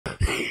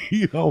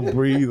You don't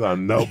breathe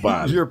on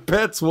nobody. Your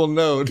pets will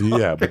know.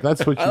 Yeah, but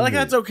that's what you I like need.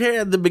 that's okay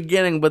at the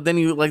beginning, but then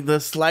you like the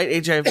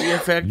slight HIV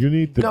effect. You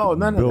need to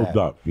none of build that.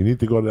 up. You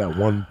need to go to that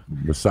one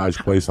massage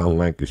place on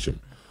Lancashire.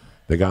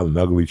 They got an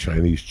ugly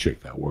Chinese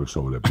chick that works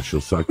over there, but she'll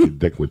suck your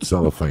dick with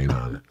cellophane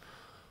on it.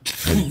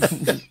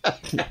 And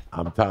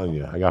I'm telling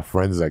you, I got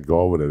friends that go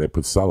over there. They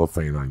put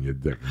cellophane on your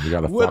dick. And you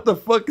gotta What the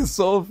fuck is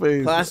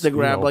cellophane? Plastic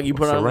wrap, like you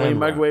put on when you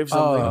microwave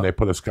something. And they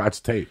put a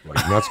Scotch tape,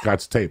 like not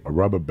Scotch tape, a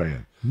rubber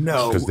band.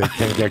 No. Because they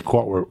can't get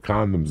caught with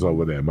condoms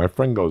over there. My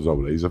friend goes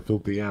over there. He's a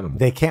filthy animal.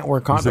 They can't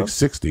wear condoms? He's like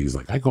 60. He's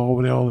like, I go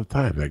over there all the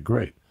time. They're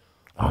great.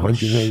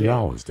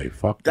 $180. They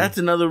fuck. That's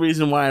another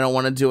reason why I don't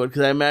want to do it,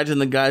 because I imagine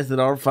the guys that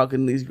are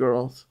fucking these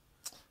girls.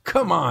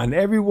 Come on,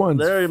 everyone's...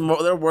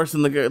 They're worse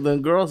than the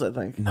girls, I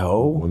think.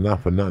 No. Well,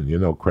 not for nothing. You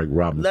know Craig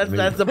Robinson.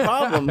 That's the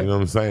problem. You know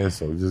what I'm saying?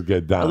 So just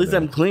get down At least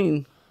there. I'm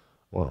clean.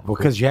 Well,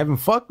 Because you haven't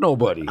fucked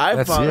nobody.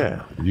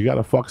 Yeah, you got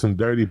to fuck some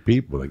dirty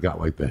people that got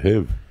like the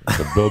HIV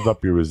to build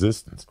up your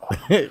resistance.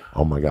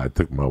 Oh my God, I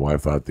took my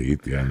wife out to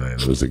eat the other night.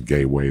 There was a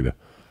gay waiter,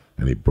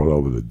 and he brought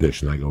over the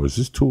dish, and I go, "Is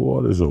this 2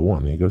 orders or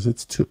one?" And he goes,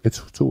 "It's 2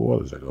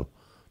 orders." I go,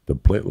 "The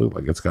plate looked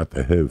like it's got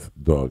the HIV."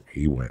 Dog,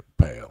 he went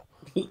pale.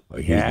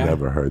 Like he's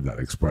never heard that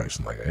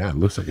expression. Like, yeah, it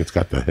looks like it's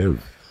got the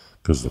HIV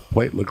because the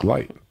plate looked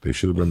light. There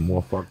should have been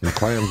more fucking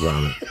clams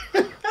on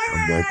it.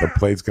 I'm like, the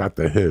plate's got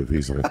the HIV.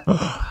 He's like.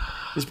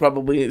 He's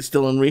probably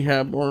still in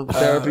rehab or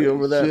therapy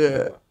over that.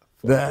 Shit.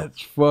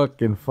 That's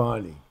fucking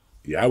funny.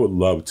 Yeah, I would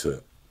love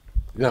to.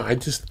 You know,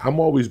 I've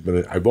always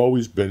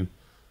been.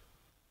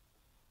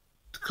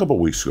 A couple of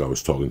weeks ago, I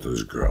was talking to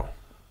this girl.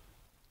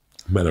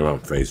 Met her on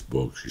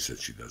Facebook. She said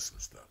she does some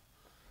stuff.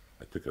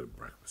 I took her to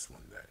breakfast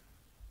one day,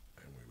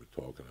 and we were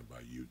talking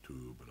about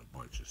YouTube and a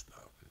bunch of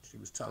stuff. And she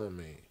was telling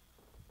me,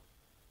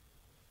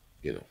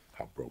 you know,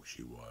 how broke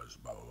she was,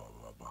 blah, blah, blah,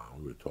 blah, blah.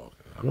 We were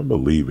talking. I remember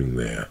leaving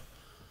there.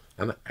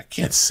 And I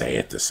can't say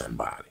it to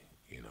somebody,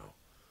 you know.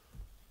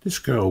 This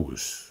girl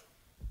was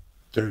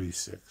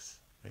 36,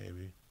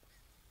 maybe.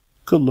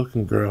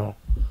 Good-looking girl.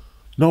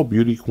 No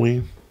beauty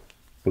queen,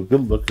 but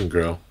good-looking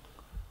girl.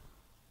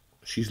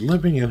 She's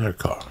living in her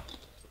car,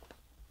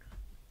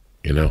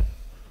 you know.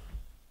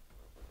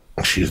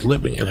 She's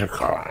living in her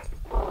car.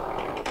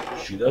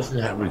 She doesn't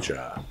have a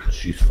job.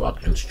 She's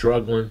fucking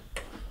struggling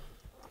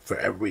for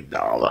every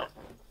dollar,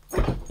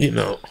 you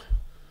know.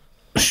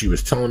 She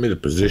was telling me the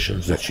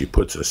positions that she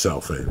puts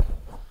herself in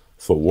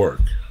for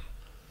work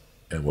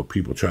and what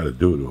people try to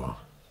do to her,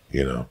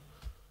 you know.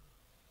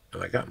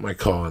 And I got in my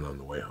car and on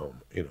the way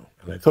home, you know,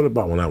 and I thought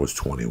about when I was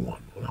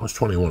 21. When I was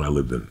 21, I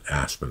lived in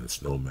Aspen in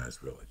Snowmass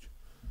Village.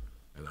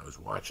 And I was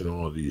watching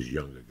all of these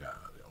younger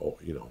guys,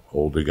 you know,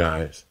 older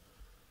guys,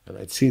 and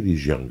I'd see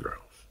these young girls.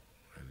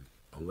 And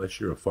unless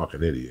you're a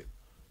fucking idiot,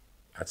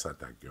 that's not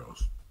that guy's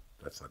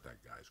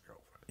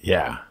girlfriend.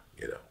 Yeah.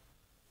 You know.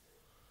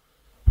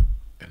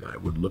 And I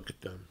would look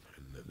at them,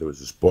 and there was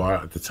this bar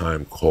at the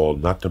time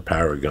called, not the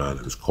Paragon,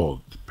 it was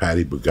called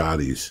Patty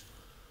Bugatti's.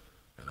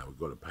 And I would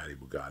go to Patty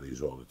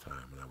Bugatti's all the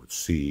time, and I would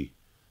see,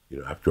 you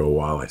know, after a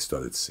while I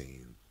started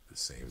seeing the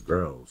same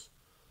girls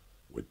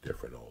with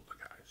different older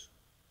guys.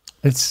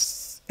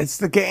 It's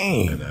the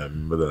game. And I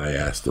remember that I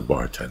asked the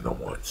bartender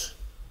once,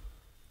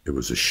 it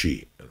was a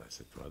she, and I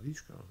said, well,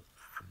 these girls,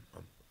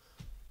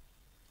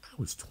 I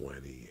was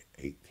 20,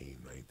 18,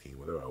 19,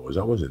 whatever I was.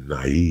 I wasn't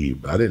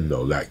naive, but I didn't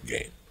know that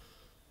game.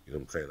 You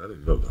know what I'm saying? I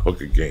didn't know the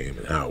hooker game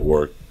and how it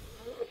worked.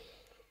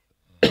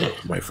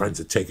 My friends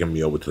had taken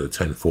me over to the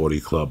 1040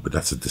 Club, but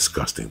that's a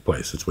disgusting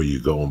place. It's where you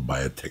go and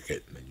buy a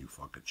ticket and then you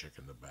fuck a chick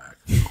in the back.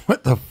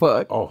 What the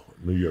fuck? Oh,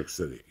 New York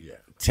City, yeah.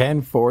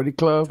 1040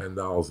 Club?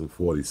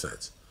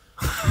 $10.40.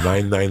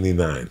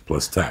 $9.99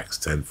 plus tax,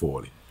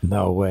 $10.40.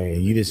 No way.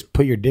 You just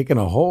put your dick in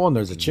a hole and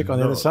there's a chick on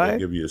the other They side?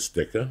 give you a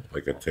sticker,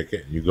 like a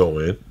ticket, and you go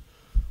in.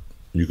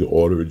 You can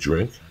order a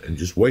drink and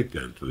just wait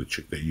then to the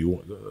chick that you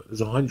want. There's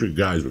 100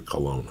 guys with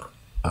cologne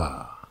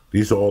on.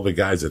 These are all the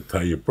guys that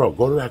tell you, bro,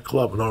 go to that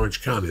club in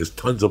Orange County. There's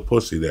tons of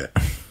pussy there.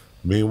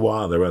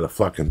 Meanwhile, they're at a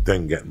fucking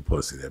thing getting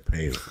pussy. They're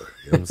paying for it.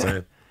 You know what I'm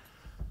saying?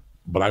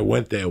 But I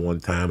went there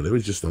one time, and it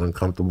was just an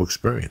uncomfortable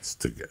experience.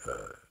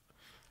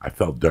 I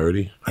felt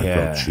dirty. I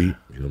felt cheap.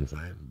 You know what I'm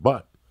saying?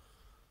 But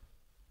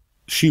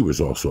she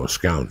was also a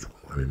scoundrel.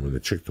 I mean, when the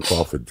chick took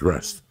off her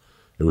dress,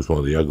 it was one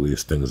of the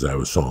ugliest things I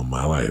ever saw in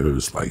my life. It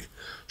was like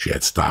she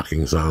had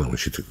stockings on, and when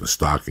she took the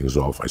stockings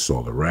off, I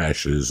saw the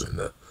rashes and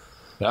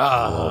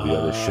all the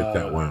other shit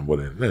that went with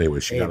it. Anyway,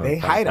 they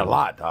hide a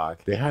lot, dog.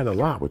 They hide a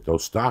lot with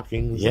those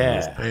stockings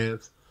and those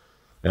pants.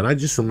 And I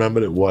just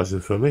remembered it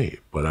wasn't for me.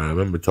 But I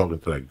remember talking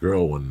to that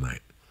girl one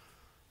night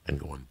and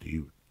going,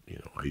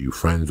 are you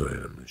friends with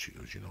him? And she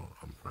goes,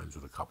 I'm friends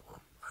with a couple of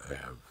them.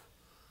 I have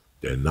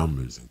their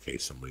numbers in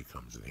case somebody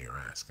comes in here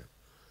asking.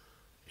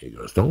 He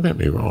goes, don't get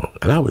me wrong.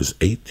 And I was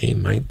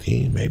 18,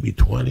 19, maybe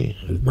 20.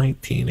 It was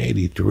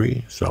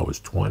 1983, so I was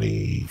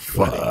 20.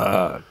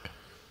 Fuck.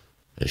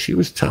 And she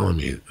was telling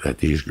me that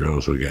these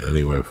girls were getting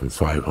anywhere from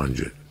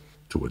 500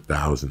 to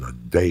 1,000 a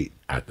date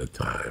at the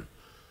time.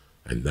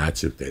 And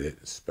that's if they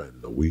didn't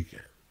spend the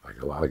weekend.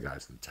 Like a lot of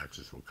guys in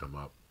Texas will come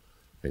up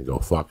and go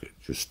fuck it.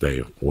 Just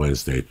stay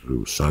Wednesday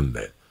through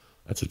Sunday.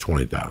 That's a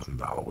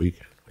 $20,000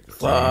 weekend.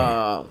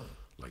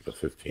 Like a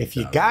 15. If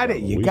you got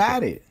it, you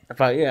got it.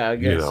 I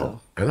guess so.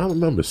 And I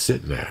remember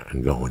sitting there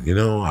and going, you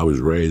know, I was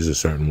raised a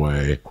certain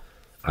way.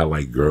 I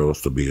like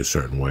girls to be a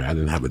certain way. I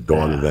didn't have a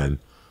daughter then.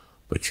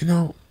 But, you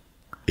know,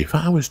 if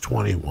I was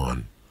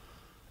 21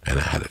 and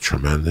I had a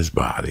tremendous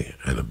body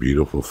and a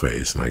beautiful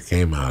face and I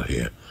came out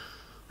here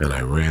and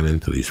I ran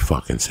into these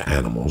fucking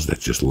animals that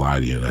just lie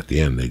to you and at the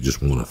end they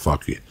just want to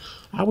fuck you,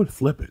 I would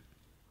flip it.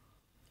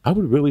 I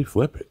would really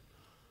flip it.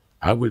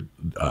 I would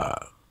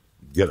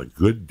get a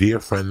good dear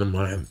friend of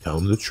mine and tell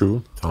him the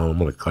truth, tell him I'm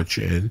going to cut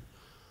you in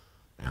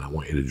and I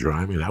want you to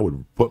drive me, and I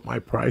would put my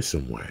price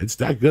somewhere. It's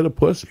that good a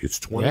pussy. It's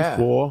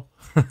 24.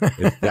 Yeah.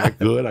 It's that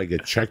good. I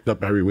get checked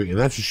up every week. And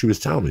that's what she was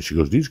telling me. She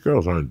goes, these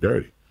girls aren't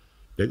dirty.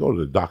 They go to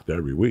the doctor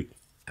every week.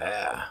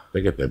 Yeah.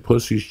 They get their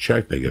pussies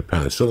checked. They get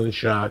penicillin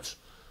shots.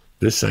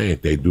 This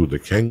ain't. They do the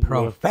king.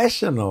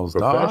 Professionals,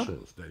 dog.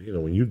 You know,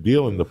 when you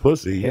deal in the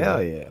pussy.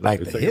 Hell yeah.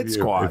 Like the hit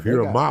squad. If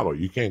you're a model,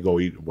 you can't go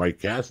eat White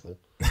Castle.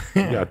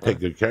 You got to take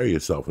good care of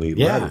yourself and eat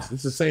lettuce.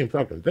 It's the same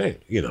fucking thing,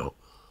 you know.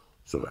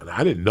 So, and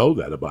I didn't know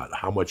that about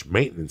how much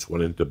maintenance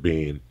went into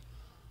being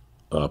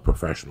a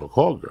professional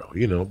call girl,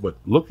 you know. But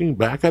looking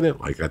back at it,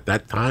 like at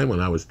that time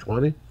when I was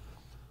 20,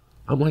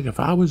 I'm like,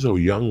 if I was a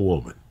young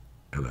woman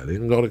and I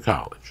didn't go to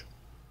college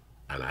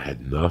and I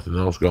had nothing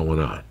else going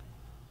on,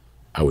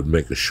 I would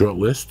make a short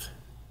list.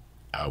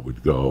 I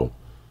would go,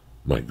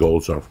 my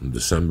goals are from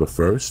December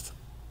 1st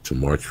to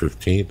March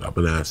 15th up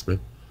in Aspen.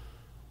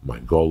 My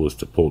goal is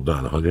to pull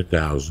down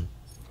 100,000.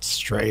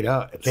 Straight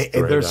up.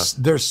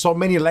 There's so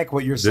many like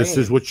what you're saying. This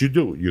is what you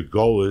do. Your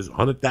goal is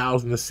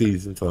 100,000 a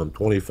season until I'm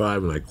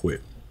 25 and I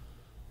quit.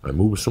 I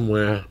move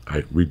somewhere.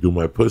 I redo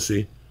my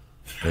pussy,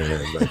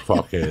 and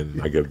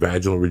I get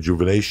vaginal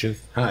rejuvenation.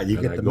 You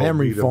get the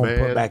memory foam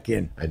put back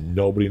in, and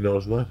nobody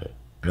knows nothing.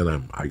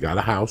 And I got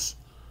a house,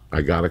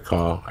 I got a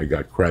car, I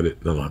got credit,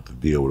 and I don't have to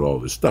deal with all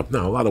this stuff.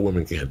 Now, a lot of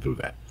women can't do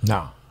that.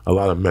 No. A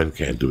lot of men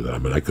can't do that. I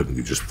mean, I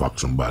couldn't just fuck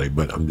somebody,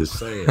 but I'm just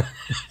saying,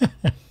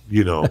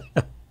 you know.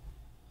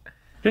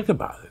 Think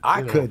about it.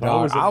 I could,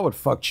 dog. I would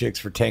fuck chicks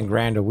for 10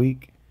 grand a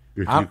week.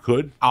 If you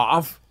could?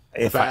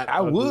 If I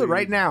would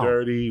right now.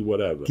 Dirty,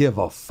 whatever. Give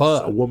a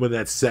fuck. A woman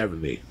that's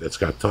 70, that's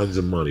got tons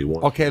of money.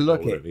 Okay,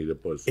 look,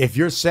 if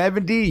you're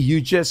 70, you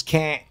just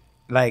can't,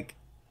 like,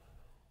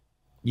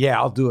 yeah,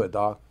 I'll do it,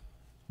 dog.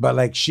 But,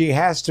 like, she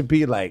has to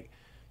be, like,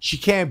 she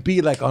can't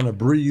be, like, on a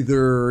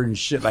breather and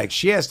shit. Like,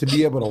 she has to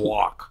be able to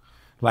walk,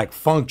 like,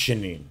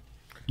 functioning.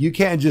 You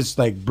can't just,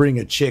 like, bring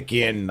a chick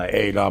in, like,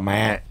 hey, dog, my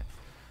aunt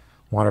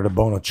wanted to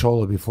bone a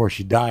chola before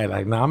she died.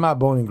 Like, no, I'm not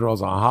boning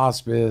girls on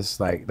hospice.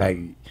 Like,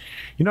 you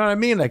know what I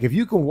mean? Like, if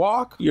you can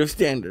walk, your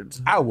standards,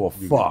 I will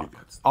fuck.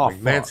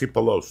 Like Nancy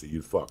Pelosi,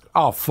 you'd fuck her.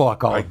 I'll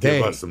fuck all day.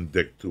 Give us some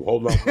dick too.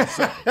 Hold on for a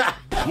second.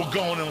 We're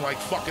going in like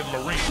fucking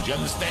Marines. You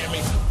understand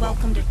me?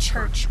 Welcome to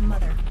church,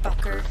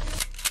 motherfucker.